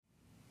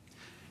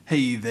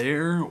Hey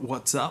there,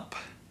 what's up?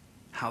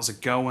 How's it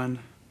going?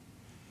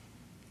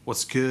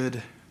 What's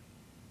good?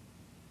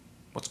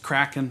 What's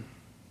cracking?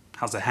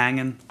 How's it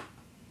hanging?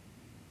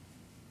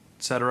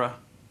 Etc.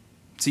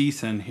 It's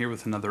Ethan here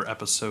with another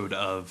episode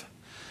of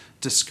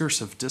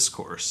Discursive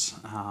Discourse.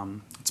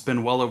 It's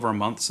been well over a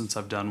month since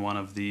I've done one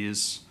of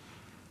these.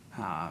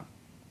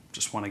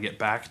 Just want to get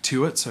back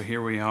to it, so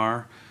here we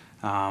are.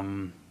 A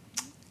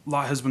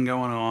lot has been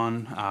going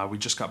on. We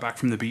just got back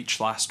from the beach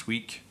last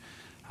week.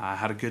 I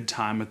had a good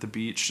time at the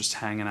beach, just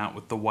hanging out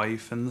with the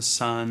wife and the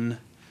son.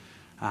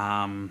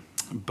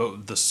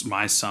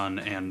 My son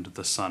and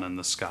the sun in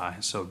the sky.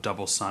 So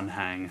double sun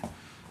hang.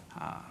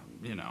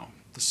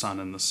 The sun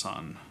and the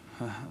sun.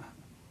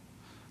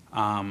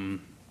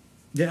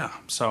 Yeah,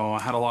 so I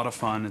had a lot of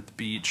fun at the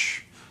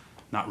beach.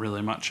 Not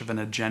really much of an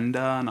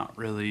agenda, not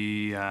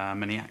really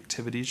many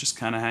activities, just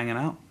kind of hanging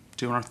out,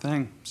 doing our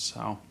thing.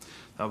 So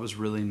that was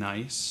really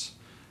nice.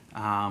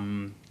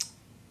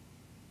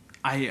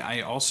 I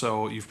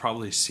also, you've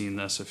probably seen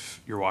this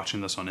if you're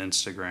watching this on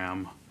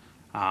Instagram.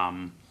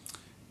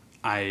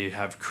 I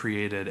have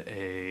created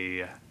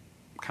a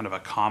kind of a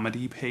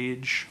comedy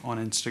page on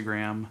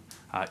Instagram,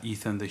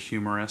 Ethan the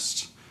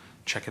Humorist.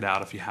 Check it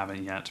out if you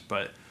haven't yet.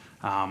 But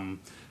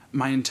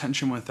my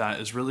intention with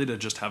that is really to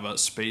just have a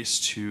space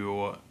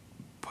to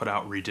put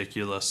out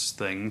ridiculous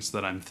things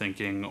that I'm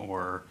thinking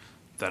or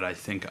that I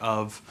think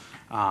of.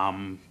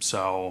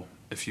 So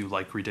if you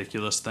like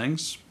ridiculous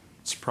things,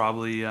 it's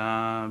probably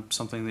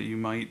something that you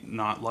might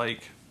not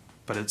like,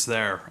 but it's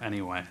there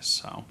anyway,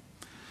 so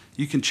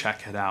you can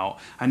check it out.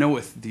 I know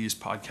with these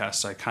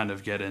podcasts, I kind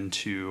of get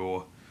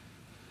into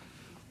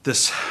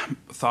this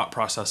thought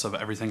process of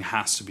everything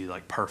has to be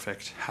like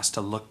perfect, has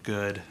to look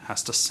good,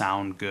 has to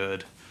sound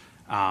good.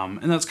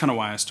 And that's kind of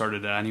why I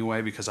started it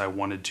anyway, because I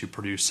wanted to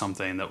produce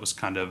something that was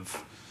kind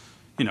of,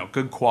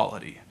 good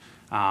quality.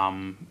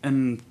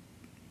 And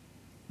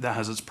that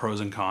has its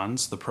pros and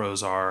cons. The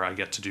pros are I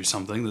get to do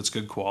something that's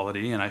good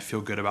quality and I feel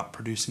good about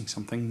producing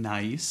something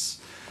nice.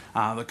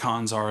 The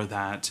cons are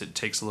that it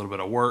takes a little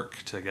bit of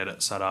work to get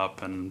it set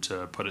up and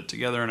to put it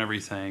together and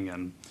everything,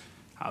 and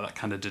that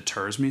kind of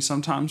deters me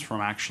sometimes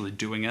from actually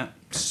doing it.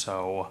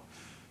 So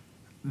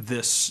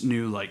this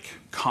new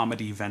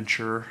comedy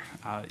venture,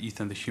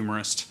 Ethan the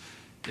Humorist,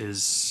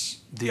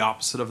 is the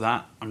opposite of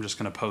that. I'm just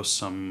going to post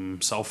some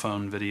cell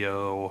phone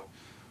video,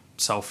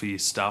 selfie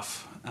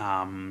stuff.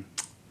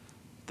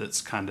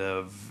 That's kind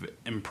of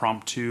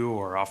impromptu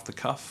or off the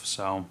cuff.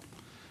 So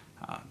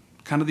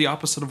kind of the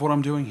opposite of what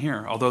I'm doing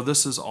here. Although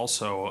this is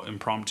also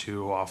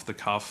impromptu, off the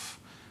cuff.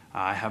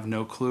 I have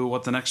no clue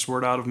what the next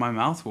word out of my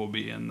mouth will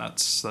be, and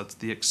that's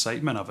the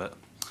excitement of it,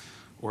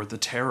 or the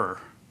terror.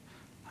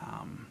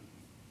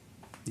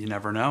 You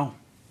never know.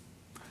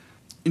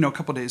 A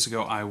couple days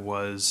ago I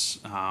was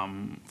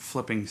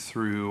flipping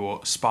through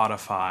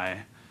Spotify.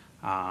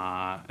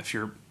 If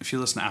you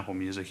listen to Apple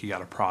Music, you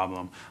got a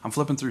problem. I'm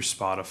flipping through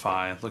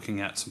Spotify, looking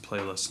at some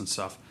playlists and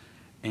stuff,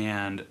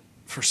 and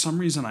for some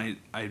reason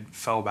I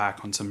fell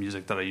back on some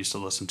music that I used to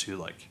listen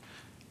to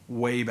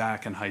way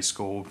back in high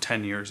school,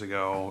 10 years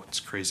ago. It's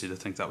crazy to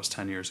think that was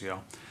 10 years ago.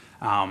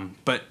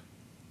 But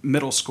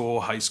middle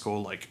school, high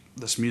school,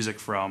 this music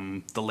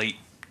from the late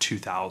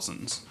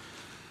 2000s.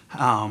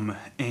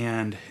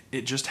 And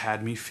it just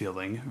had me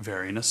feeling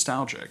very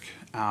nostalgic.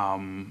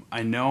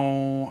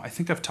 I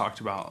think I've talked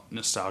about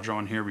nostalgia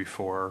on here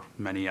before,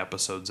 many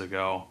episodes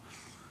ago.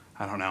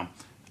 I don't know.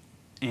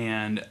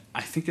 And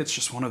I think it's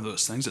just one of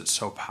those things that's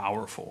so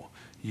powerful.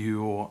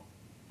 You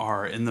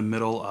are in the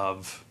middle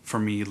of, for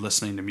me,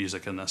 listening to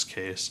music in this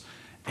case,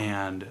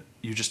 and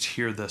you just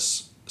hear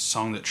this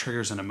song that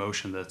triggers an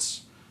emotion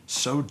that's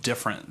so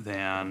different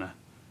than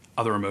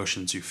other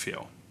emotions you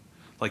feel.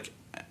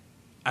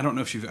 I don't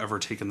know if you've ever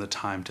taken the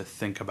time to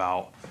think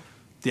about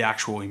the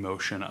actual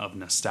emotion of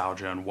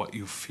nostalgia and what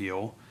you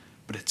feel,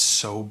 but it's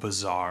so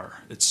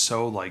bizarre. It's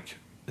so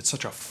it's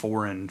such a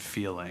foreign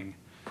feeling.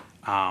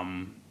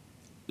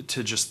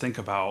 To just think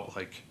about,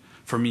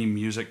 for me,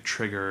 music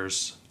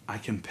triggers, I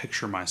can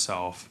picture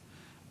myself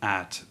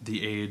at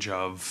the age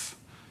of,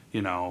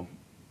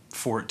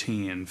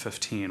 14,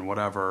 15,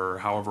 whatever,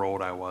 however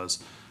old I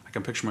was. I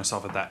can picture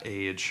myself at that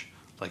age,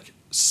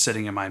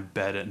 sitting in my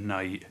bed at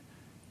night,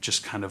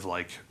 just kind of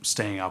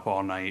staying up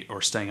all night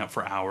or staying up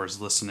for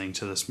hours listening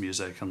to this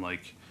music and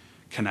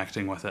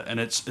connecting with it. And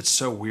it's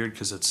so weird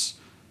because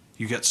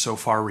you get so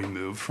far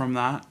removed from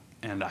that,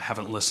 and I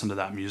haven't listened to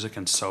that music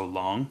in so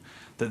long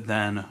that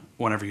then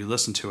whenever you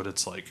listen to it,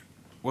 it's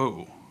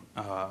whoa,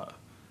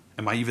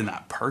 am I even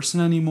that person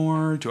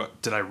anymore?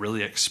 Did I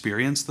really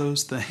experience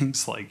those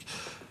things?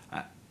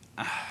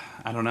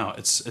 I don't know.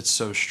 It's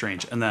so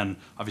strange. And then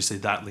obviously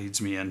that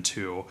leads me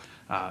into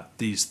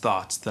these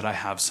thoughts that I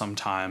have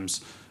sometimes,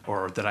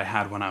 or that I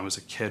had when I was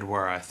a kid,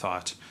 where I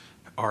thought,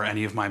 are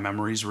any of my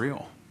memories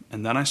real?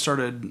 And then I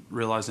started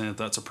realizing that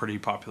that's a pretty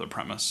popular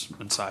premise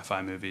in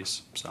sci-fi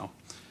movies. So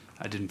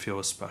I didn't feel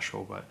as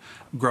special. But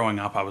growing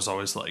up, I was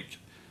always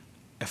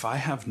if I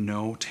have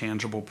no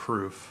tangible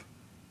proof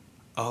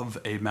of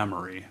a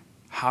memory,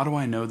 how do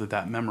I know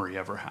that memory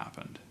ever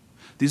happened?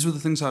 These were the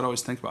things I'd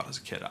always think about as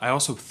a kid. I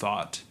also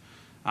thought,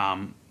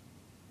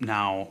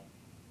 now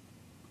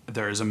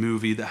there is a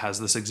movie that has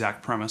this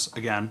exact premise.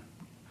 Again,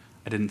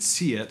 I didn't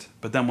see it,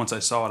 but then once I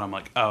saw it, I'm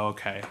like, oh,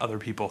 okay, other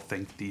people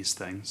think these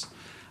things.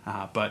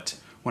 But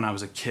when I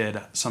was a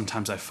kid,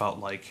 sometimes I felt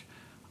like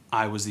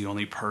I was the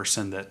only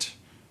person that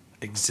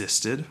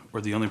existed,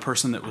 or the only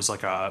person that was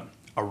like a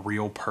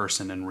real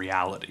person in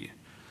reality.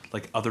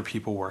 Like other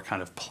people were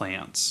kind of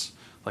plants,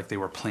 like they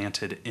were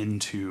planted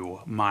into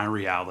my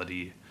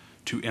reality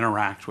to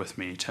interact with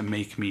me, to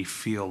make me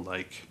feel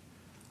like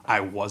I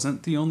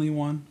wasn't the only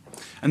one.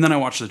 And then I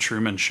watched The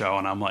Truman Show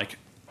and I'm like,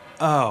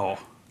 oh,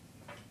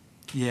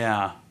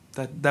 yeah,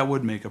 that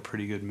would make a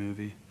pretty good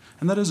movie.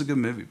 And that is a good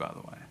movie, by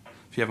the way.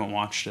 If you haven't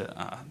watched it,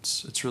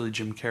 it's really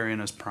Jim Carrey in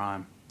his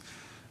prime.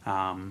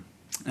 And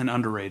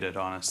underrated,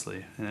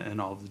 honestly, in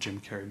all of the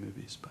Jim Carrey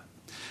movies. But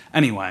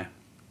anyway,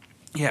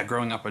 yeah,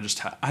 growing up, how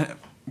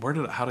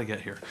did I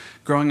get here?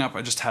 Growing up,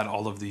 I just had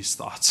all of these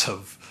thoughts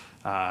of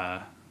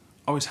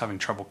always having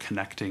trouble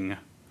connecting,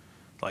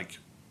 like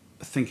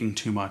thinking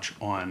too much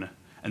on,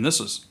 and this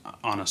was,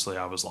 honestly,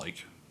 I was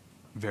like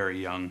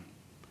very young.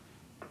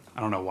 I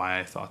don't know why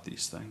I thought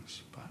these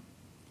things, but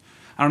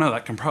I don't know,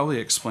 that can probably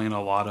explain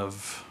a lot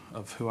of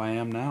who I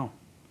am now.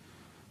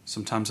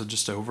 Sometimes I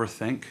just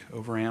overthink,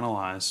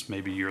 overanalyze.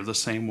 Maybe you're the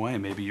same way.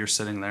 Maybe you're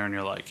sitting there and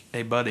you're like,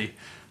 hey, buddy,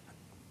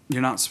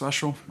 you're not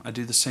special. I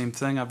do the same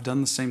thing. I've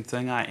done the same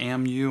thing. I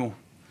am you.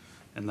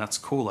 And that's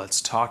cool. Let's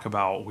talk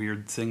about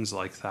weird things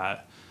like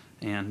that.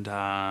 And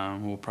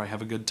we'll probably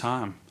have a good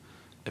time.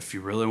 If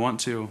you really want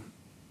to,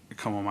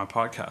 come on my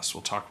podcast.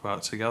 We'll talk about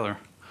it together.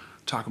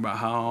 Talk about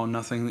how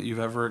nothing that you've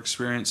ever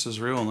experienced is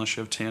real unless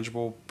you have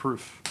tangible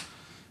proof.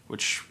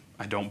 Which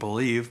I don't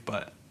believe,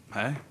 but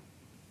hey,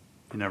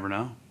 you never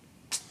know.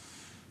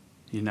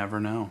 You never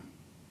know.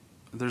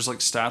 There's like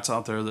stats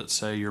out there that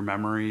say your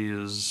memory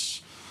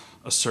is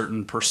a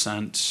certain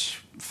percent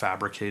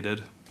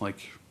fabricated.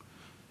 Like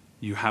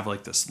you have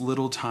like this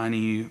little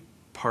tiny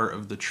part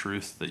of the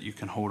truth that you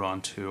can hold on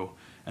to,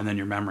 and then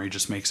your memory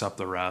just makes up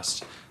the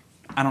rest.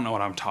 I don't know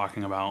what I'm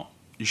talking about.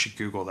 You should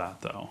Google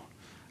that though.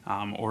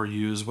 Or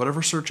use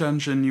whatever search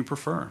engine you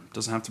prefer. It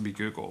doesn't have to be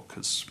Google,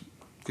 because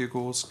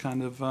Google's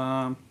kind of,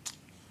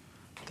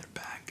 they're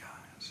bad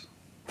guys.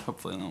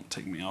 Hopefully they don't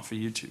take me off of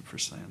YouTube for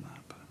saying that.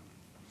 But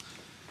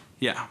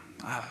yeah,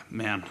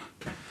 man.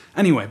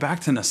 Anyway,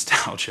 back to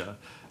nostalgia.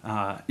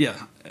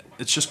 Yeah,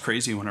 it's just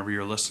crazy whenever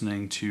you're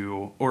listening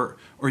to, or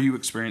you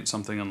experience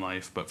something in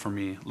life, but for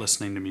me,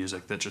 listening to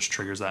music that just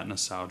triggers that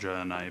nostalgia,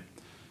 and I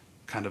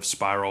kind of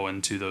spiral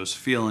into those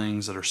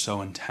feelings that are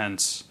so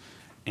intense,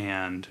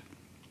 and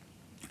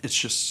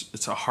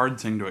it's a hard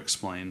thing to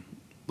explain.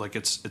 Like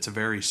it's a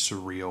very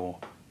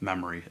surreal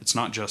memory. It's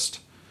not just,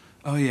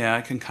 oh yeah,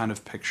 I can kind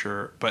of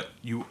picture, but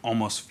you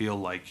almost feel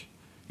like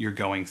you're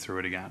going through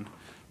it again.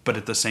 But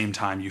at the same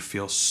time, you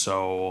feel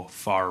so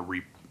far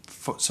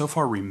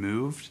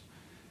removed.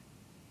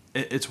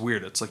 It's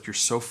weird. It's like you're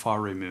so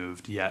far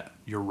removed, yet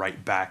you're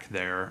right back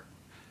there.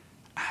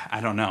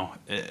 I don't know.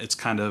 It's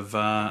kind of,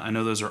 I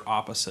know those are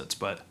opposites,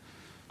 but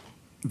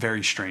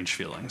very strange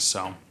feelings.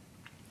 So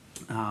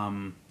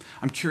I'm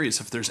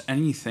curious if there's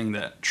anything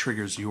that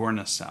triggers your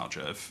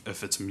nostalgia,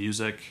 if it's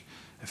music,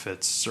 if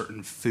it's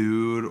certain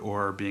food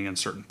or being in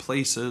certain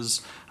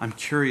places. I'm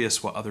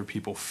curious what other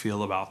people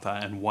feel about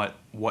that, and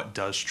what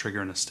does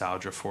trigger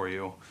nostalgia for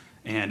you,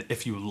 and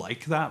if you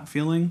like that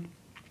feeling,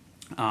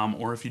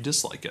 or if you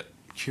dislike it.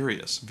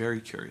 Curious, very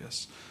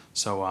curious.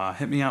 So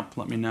hit me up,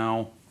 let me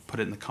know, put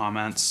it in the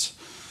comments.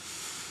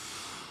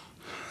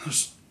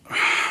 Just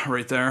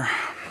right there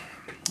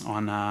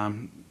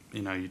on,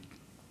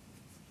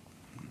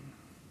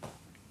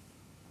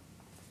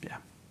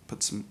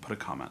 put a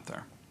comment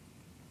there.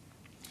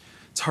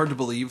 It's hard to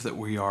believe that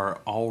we are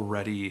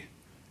already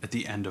at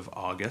the end of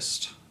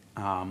August.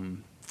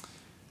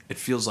 It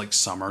feels like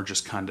summer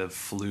just kind of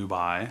flew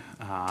by.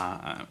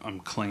 I'm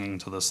clinging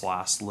to this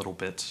last little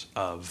bit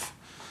of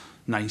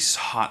nice,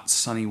 hot,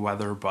 sunny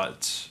weather,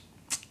 but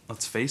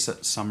let's face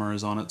it, summer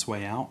is on its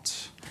way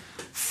out.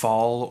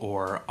 Fall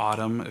or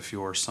autumn, if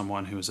you're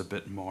someone who is a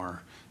bit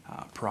more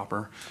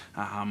proper,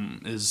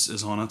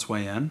 is on its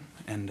way in.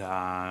 And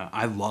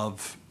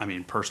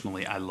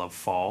personally, I love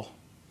fall.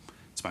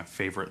 It's my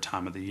favorite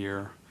time of the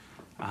year.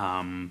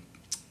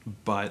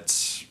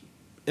 But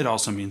it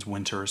also means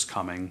winter is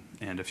coming.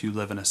 And if you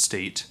live in a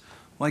state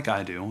like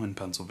I do in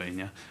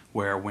Pennsylvania,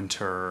 where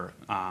winter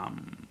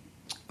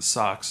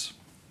sucks,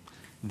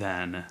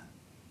 then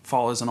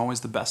fall isn't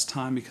always the best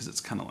time, because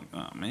it's kind of like,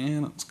 oh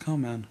man, it's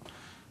coming.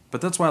 But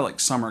that's why I like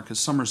summer,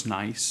 because summer's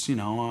nice. I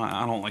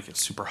don't like it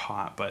super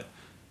hot, but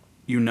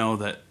you know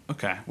that,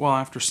 okay, well,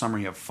 after summer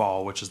you have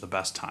fall, which is the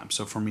best time.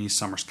 So for me,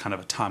 summer's kind of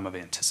a time of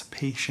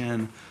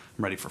anticipation.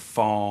 I'm ready for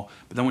fall.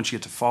 But then once you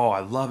get to fall, I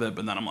love it.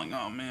 But then I'm like,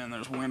 oh man,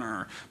 there's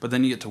winter. But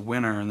then you get to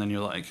winter, and then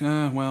you're like,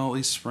 well, at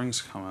least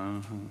spring's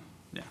coming.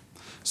 Yeah.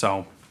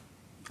 So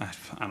I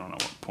don't know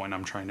what point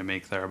I'm trying to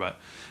make there, but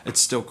it's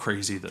still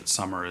crazy that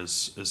summer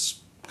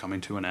is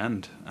coming to an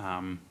end.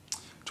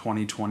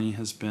 2020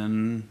 has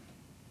been,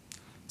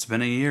 It's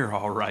been a year,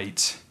 all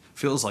right.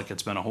 Feels like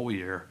it's been a whole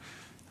year.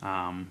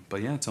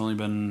 But yeah, it's only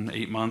been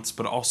 8 months.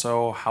 But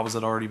also, how has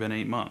it already been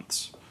 8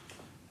 months?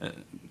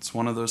 It's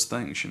one of those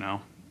things,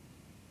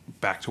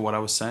 Back to what I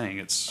was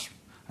saying.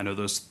 I know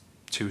those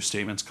two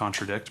statements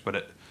contradict,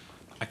 but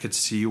I could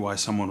see why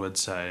someone would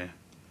say,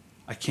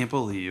 I can't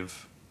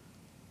believe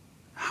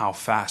how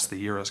fast the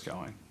year is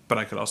going. But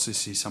I could also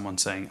see someone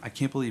saying, I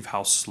can't believe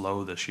how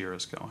slow this year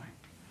is going.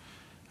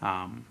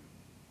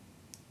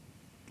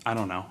 I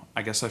don't know.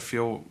 I guess I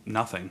feel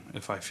nothing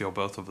if I feel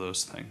both of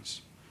those things.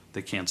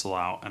 They cancel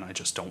out and I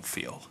just don't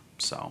feel.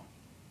 So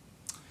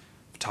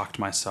I've talked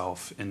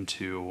myself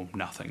into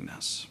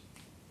nothingness.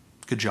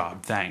 Good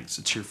job. Thanks.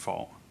 It's your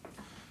fault.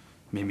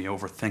 Made me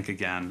overthink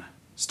again.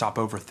 Stop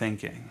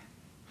overthinking.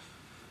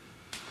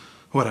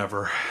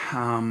 Whatever.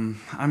 I'm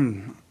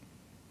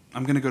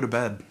gonna go to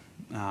bed.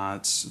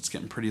 It's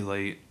getting pretty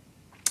late.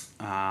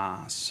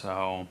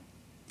 So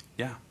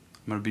yeah,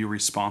 I'm gonna be a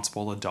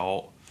responsible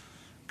adult.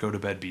 Go to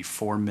bed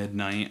before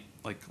midnight,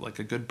 like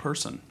a good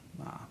person.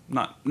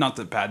 Not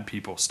that bad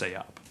people stay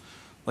up.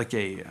 Like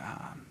a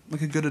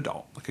good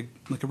adult,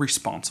 like a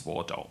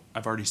responsible adult.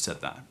 I've already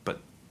said that,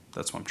 but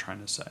that's what I'm trying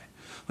to say.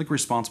 Like a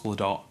responsible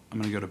adult, I'm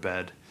gonna go to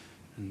bed,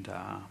 and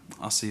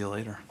I'll see you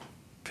later.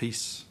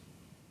 Peace.